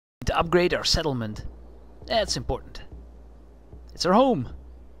to upgrade our settlement. That's important. It's our home.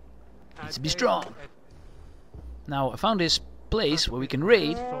 Needs to be strong. Now I found this place where we can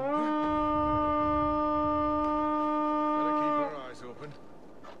raid. Better keep our eyes open.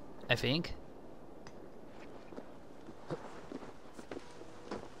 I think.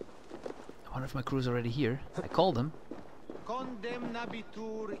 I wonder if my crew's already here. I called them.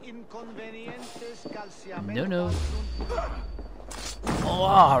 No.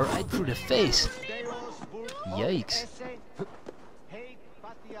 Oh, right through the face. Yikes.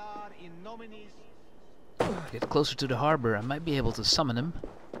 Get closer to the harbor, I might be able to summon him.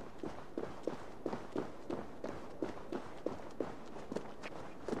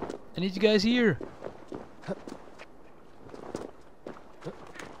 I need you guys here.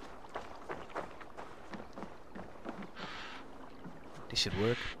 This should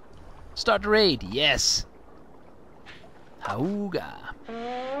work. Start the raid, yes! Hauga.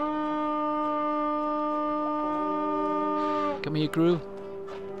 Come here, crew.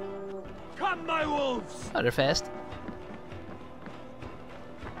 Come, my wolves! Oh, they're fast.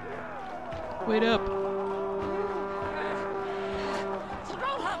 Wait up.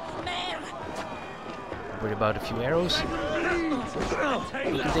 Worried about a few arrows. We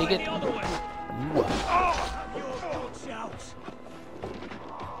can take it. Ooh.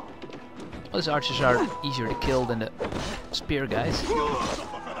 Well, these archers are easier to kill than the spear guys.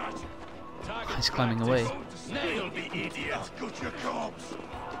 He's climbing away.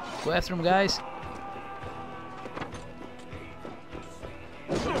 Go after him, guys.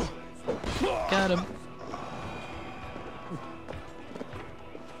 Got him.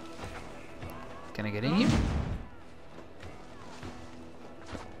 Can I get in here?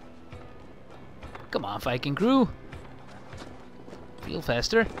 Come on, Viking crew. Feel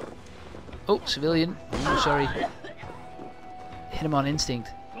faster. Oh, civilian. Oh, sorry. Hit him on instinct.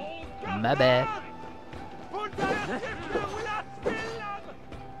 My bad.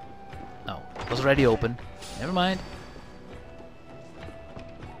 Oh, it was already open. Never mind.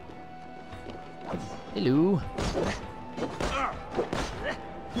 Hello.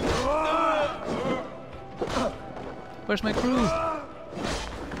 Where's my crew?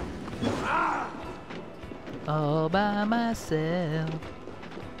 All by myself.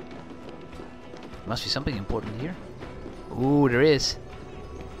 Must be something important here. Ooh, there is.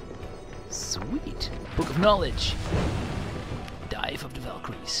 Sweet. Book of Knowledge. Dive of the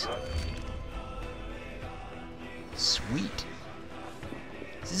Valkyries. Sweet.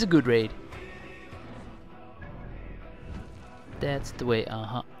 This is a good raid. That's the way.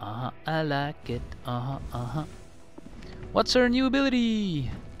 I like it. What's our new ability?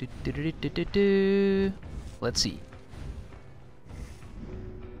 Let's see.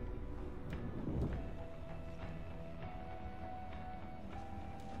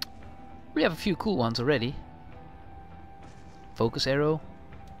 We have a few cool ones already. Focus arrow.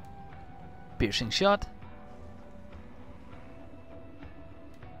 Piercing shot.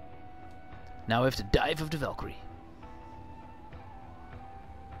 Now we have the dive of the Valkyrie.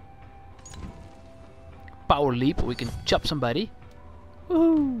 Power leap, we can chop somebody.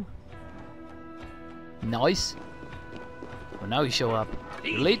 Woohoo! Nice. Well, now you show up.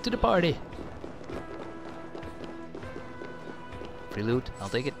 You're late to the party. Free loot, I'll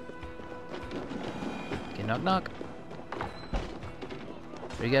take it. Okay, knock knock.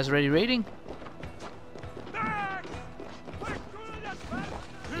 Are you guys ready raiding?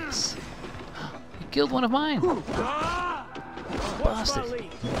 Yes. You killed one of mine. Bastard.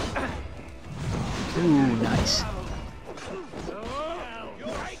 Ooh, nice.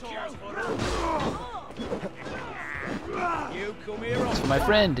 It's for my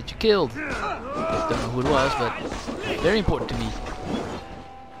friend that you killed. Don't know who it was, but very important to me.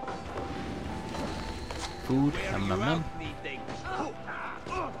 Food, nom nom nom. Oh,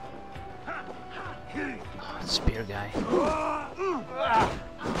 spear guy.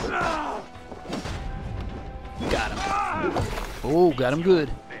 Got him. Oh, got him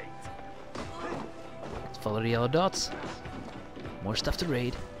good. Let's follow the yellow dots. More stuff to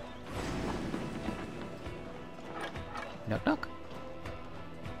raid. Knock knock.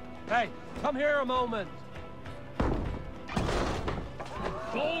 Hey, come here a moment.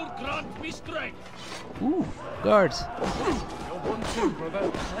 God grant me strength. Ooh, guards. You're one too, brother.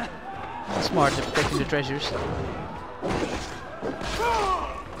 Smart at protecting the treasures.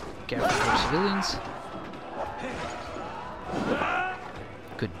 Careful for civilians.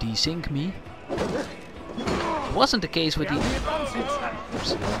 Could desync me. Wasn't the case with the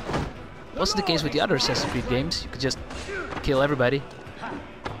other Assassin's Creed games. You could just kill everybody.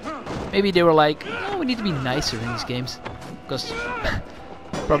 Maybe they were like, oh, we need to be nicer in these games, because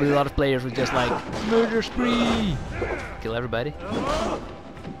Probably a lot of players would just like murder spree, kill everybody.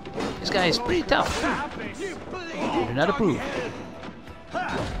 This guy is pretty tough. I do not approve.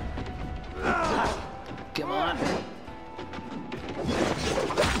 Come on.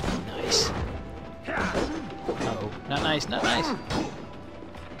 Nice. Uh-oh. Not nice, not nice.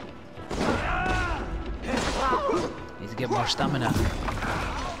 Need to get more stamina.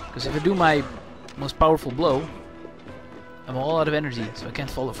 Because if I do my most powerful blow, I'm all out of energy, so I can't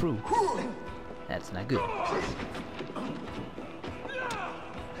follow through. That's not good.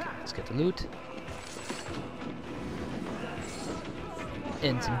 Let's get the loot.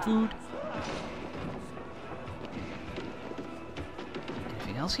 And some food.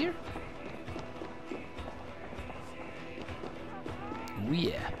 Anything else here? Oh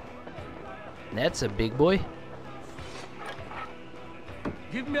yeah. That's a big boy.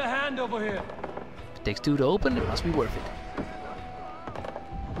 Give me a hand over here. If it takes 2 to open, it must be worth it.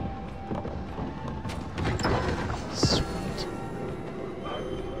 Sweet.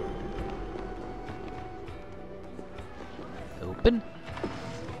 Open.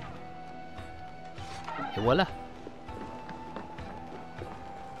 Et voila.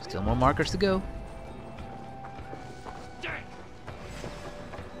 Still more markers to go.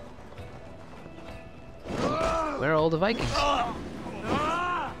 Where are all the Vikings?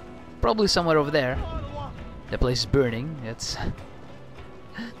 Probably somewhere over there. That place is burning. It's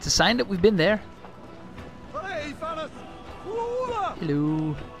a sign that we've been there.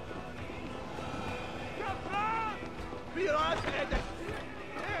 Hello.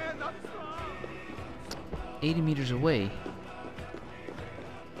 80 meters away.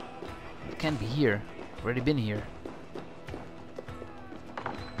 It can't be here. Already been here.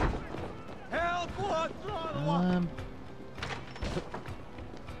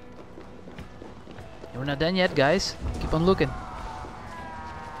 We're not done yet, guys. Keep on looking.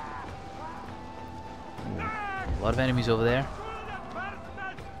 Ooh, a lot of enemies over there.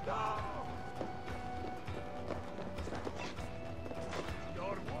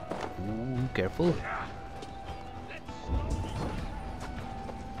 Ooh, careful.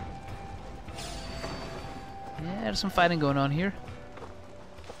 Yeah, there's some fighting going on here.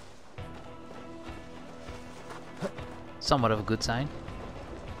 Somewhat of a good sign.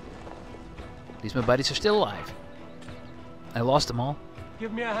 At least my buddies are still alive. I lost them all.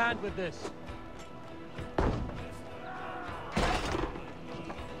 Give me a hand with this.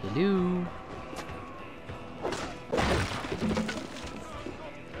 Hello.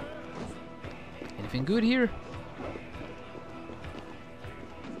 Anything good here?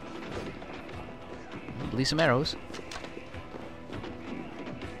 At least some arrows.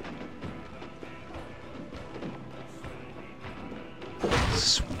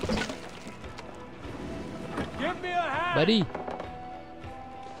 Sweet. Give me a hand. Buddy.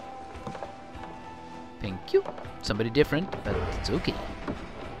 Thank you. Somebody different, but it's okay.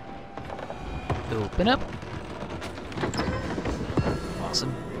 Open up.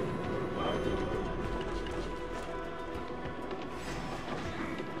 Awesome.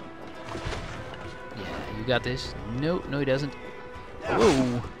 Yeah, you got this. No, no he doesn't.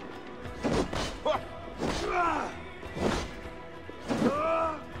 Whoa.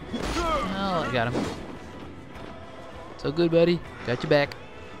 Oh, I got him. So good, buddy. Got your back.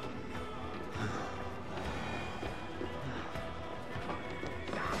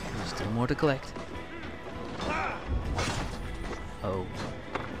 Still more to collect. Oh.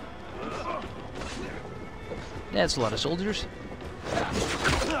 That's a lot of soldiers.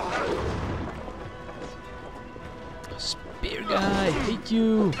 Spear guy, hate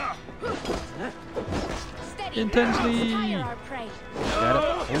you. Intensely.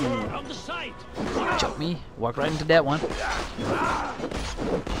 Got it. Oh. Chop me. Walk right into that one.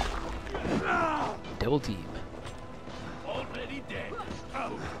 Double team. Already dead.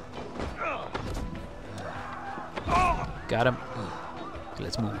 Got him. Okay,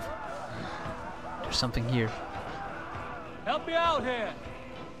 let's move. There's something here. Help me out here.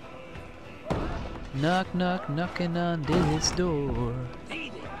 Knock, knock, knocking on this door.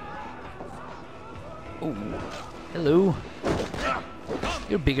 Oh, hello.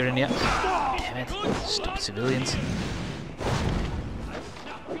 You're bigger than you. Damn it. Stupid civilians.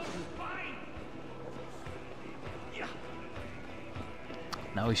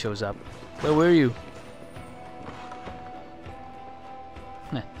 Now he shows up. Where were you?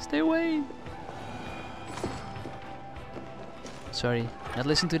 Stay away. Sorry, not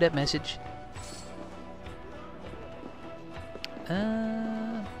listen to that message.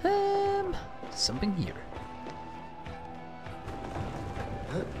 Something here.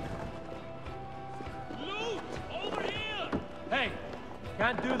 Hey,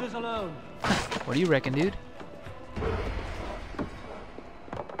 Can't do this alone. What do you reckon, dude?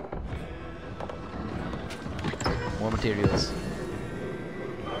 More materials.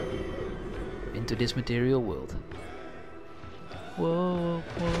 Into this material world. Whoa,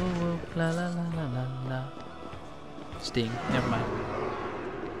 whoa, whoa, la la la la la la. Sting, never mind.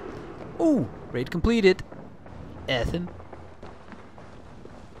 Ooh, raid completed. Ethan.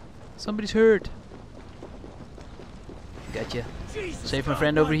 Somebody's hurt. Gotcha. Save my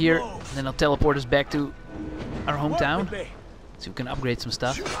friend over here, and then I'll teleport us back to our hometown. So we can upgrade some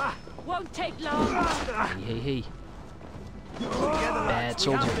stuff. Won't take long. Hey, hey, hey. Bad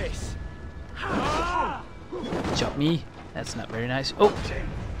soldier. Chop me. That's not very nice. Oh!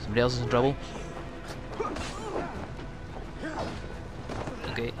 Somebody else is in trouble.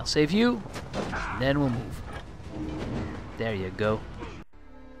 Okay, I'll save you. And then we'll move. There you go.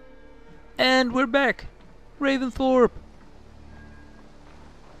 And we're back! Ravensthorpe!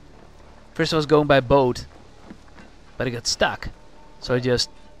 First I was going by boat, but I got stuck. So I just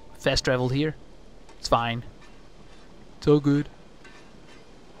fast traveled here. It's fine. It's all good.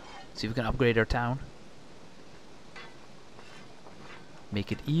 See if we can upgrade our town.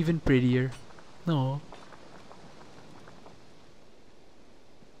 Make it even prettier. No.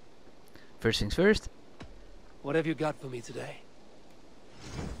 First things first. What have you got for me today?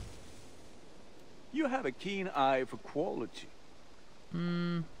 You have a keen eye for quality.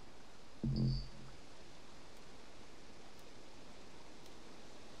 Well,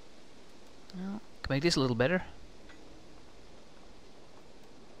 can make this a little better.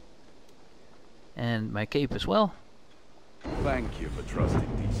 And my cape as well. Thank you for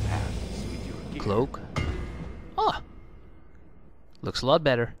trusting these hands with your gear. Cloak. Ah! Looks a lot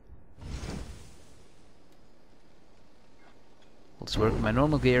better. Let's work with my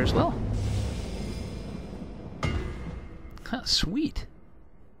normal gear as well. Huh, sweet.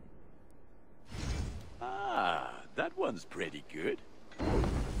 Ah, that one's pretty good.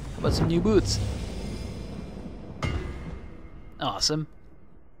 How about some new boots? Awesome.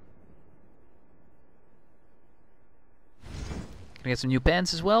 Can I get some new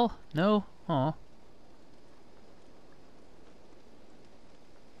pants as well? No? Aw.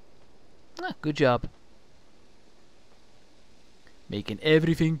 Ah, good job. Making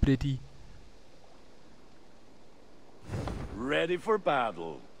everything pretty. Ready for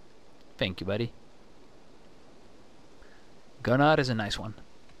battle. Thank you, buddy. Gunnar is a nice one.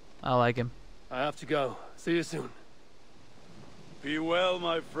 I like him. I have to go. See you soon. Be well,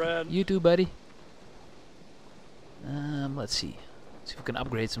 my friend. You too, buddy. Let's see. See if we can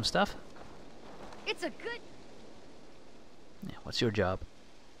upgrade some stuff. It's a good... Yeah, what's your job?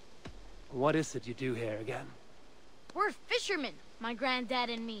 What is it you do here again? We're fishermen, my granddad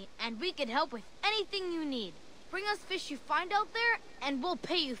and me, and we can help with anything you need. Bring us fish you find out there, and we'll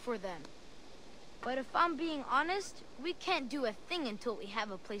pay you for them. But if I'm being honest, we can't do a thing until we have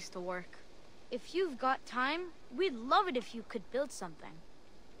a place to work. If you've got time, we'd love it if you could build something.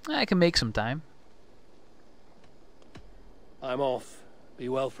 I can make some time. I'm off. Be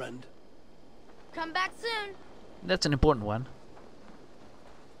well, friend. Come back soon. That's an important one.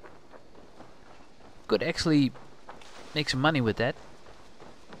 Could actually make some money with that.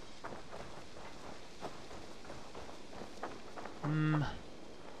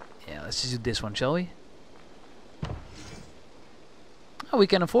 Yeah, let's just do this one, shall we? Oh, we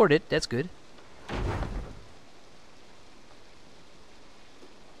can afford it. That's good.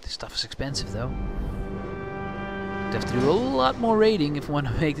 This stuff is expensive, though. We'd have to do a lot more raiding if we want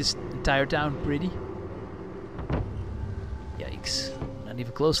to make this entire town pretty. Yikes. Not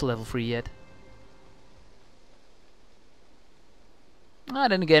even close to level 3 yet. Ah,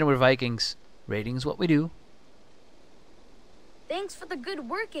 then again, we're Vikings. Raiding is what we do. Thanks for the good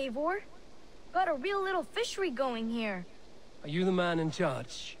work, Eivor. Got a real little fishery going here. Are you the man in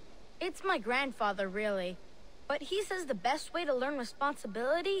charge? It's my grandfather, really. But he says the best way to learn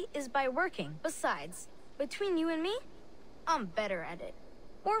responsibility is by working. Besides, between you and me, I'm better at it.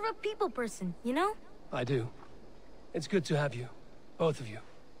 More of a people person, you know? I do. It's good to have you. Both of you.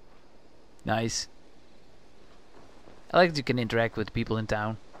 Nice. I like that you can interact with people in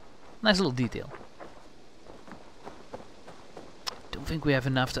town. Nice little detail. Don't think we have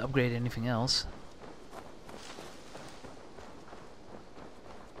enough to upgrade anything else.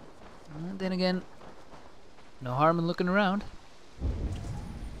 Then again, no harm in looking around.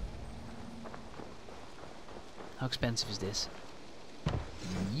 How expensive is this?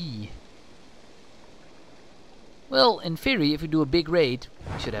 Yee. Well, in theory, if we do a big raid,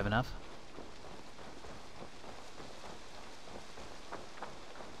 we should have enough.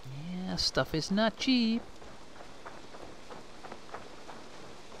 Yeah, stuff is not cheap.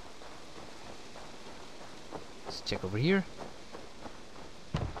 Let's check over here.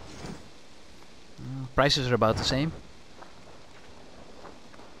 Prices are about the same.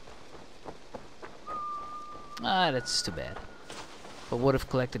 Ah, that's too bad. But would have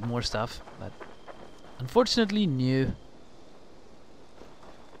collected more stuff, but unfortunately, no.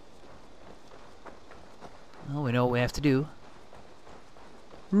 Well, we know what we have to do.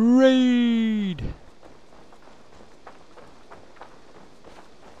 Raid!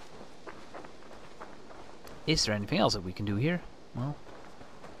 Is there anything else that we can do here? Well,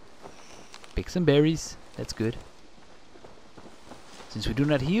 pick some berries. That's good. Since we do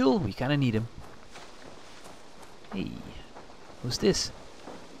not heal, we kinda need them. Hey, who's this?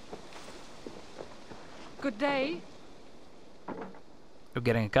 Good day. We're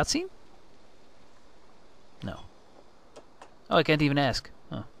getting a cutscene? No. Oh, I can't even ask.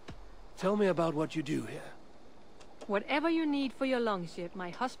 Oh. Tell me about what you do here. Whatever you need for your longship,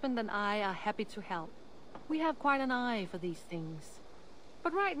 my husband and I are happy to help. We have quite an eye for these things.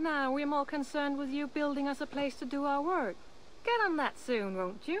 But right now, we're more concerned with you building us a place to do our work. Get on that soon,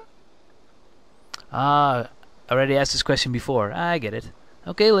 won't you? Ah, I already asked this question before. I get it.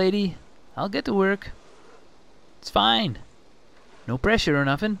 Okay, lady. I'll get to work. It's fine. No pressure or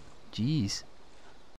nothing. Jeez.